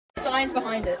Science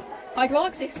behind it.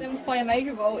 Hydraulic systems play a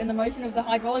major role in the motion of the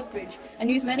hydraulic bridge and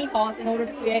use many parts in order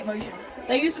to create motion.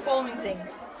 They use the following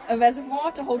things: a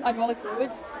reservoir to hold hydraulic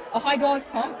fluids, a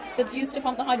hydraulic pump that's used to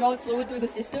pump the hydraulic fluid through the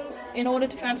systems in order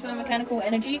to transfer mechanical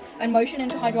energy and motion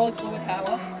into hydraulic fluid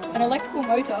power, an electrical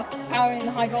motor powering the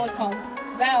hydraulic pump,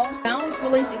 valves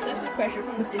release excessive pressure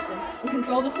from the system and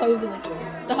control the flow of the liquid.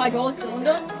 The hydraulic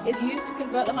cylinder is used to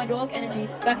convert the hydraulic energy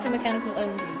back to mechanical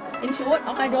energy. In short,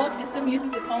 a hydraulic system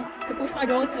uses a pump to push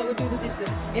hydraulic fluid through the system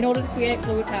in order to create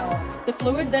fluid power. The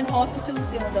fluid then passes to the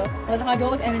cylinder where the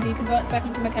hydraulic energy converts back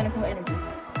into mechanical energy.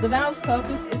 The valve's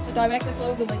purpose is to direct the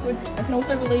flow of the liquid and can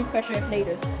also relieve pressure if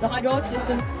needed. The hydraulic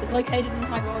system is located in the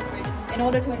hydraulic bridge in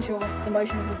order to ensure the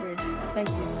motion of the bridge. Thank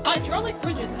you. Hydraulic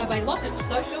bridges have a lot of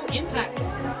social impacts,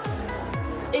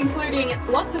 including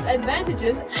lots of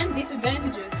advantages and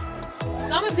disadvantages.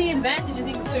 Some of the advantages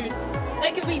include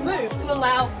they can be moved to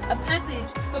allow a passage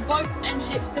for boats and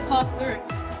ships to pass through.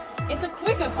 It's a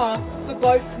quicker path for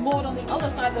boats moored on the other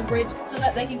side of the bridge so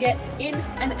that they can get in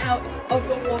and out of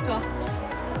the water.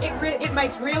 It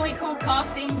makes really cool car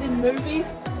scenes in movies,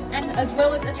 and as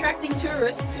well as attracting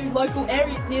tourists to local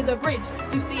areas near the bridge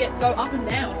to see it go up and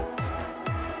down.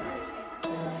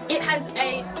 It has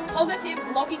a positive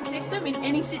locking system in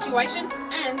any situation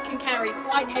and can carry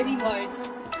quite heavy loads.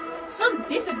 Some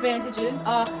disadvantages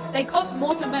are they cost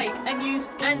more to make and use,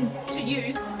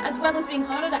 as well as being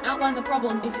harder to outline the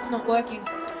problem if it's not working.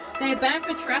 They are bad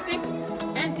for traffic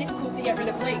and difficult to get rid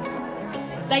of leaks.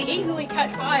 They easily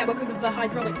catch fire because of the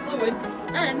hydraulic fluid,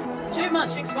 and too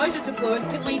much exposure to fluids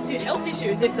can lead to health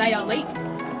issues if they are leaked.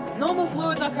 Normal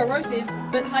fluids are corrosive,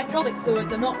 but hydraulic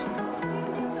fluids are not.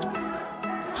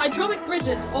 Hydraulic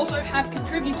bridges also have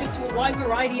contributed to a wide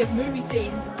variety of movie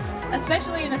scenes,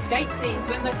 especially in escape scenes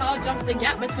when the car jumps the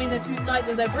gap between the two sides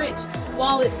of the bridge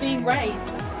while it's being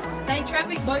raised. They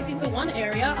traffic boats into one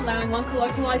area, allowing one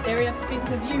localized area for people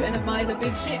to view and admire the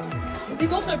big ships.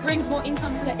 This also brings more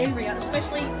income to the area,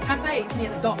 especially cafes near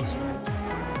the docks.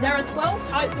 There are 12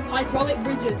 types of hydraulic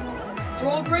bridges: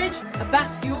 drawbridge, a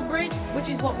bascule bridge, which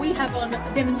is what we have on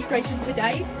demonstration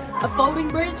today, a folding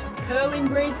bridge, curling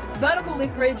bridge, vertical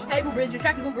lift bridge, table bridge,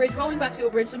 retractable bridge, rolling bascule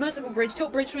bridge, submersible bridge,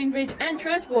 tilt bridge, swing bridge, and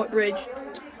transport bridge.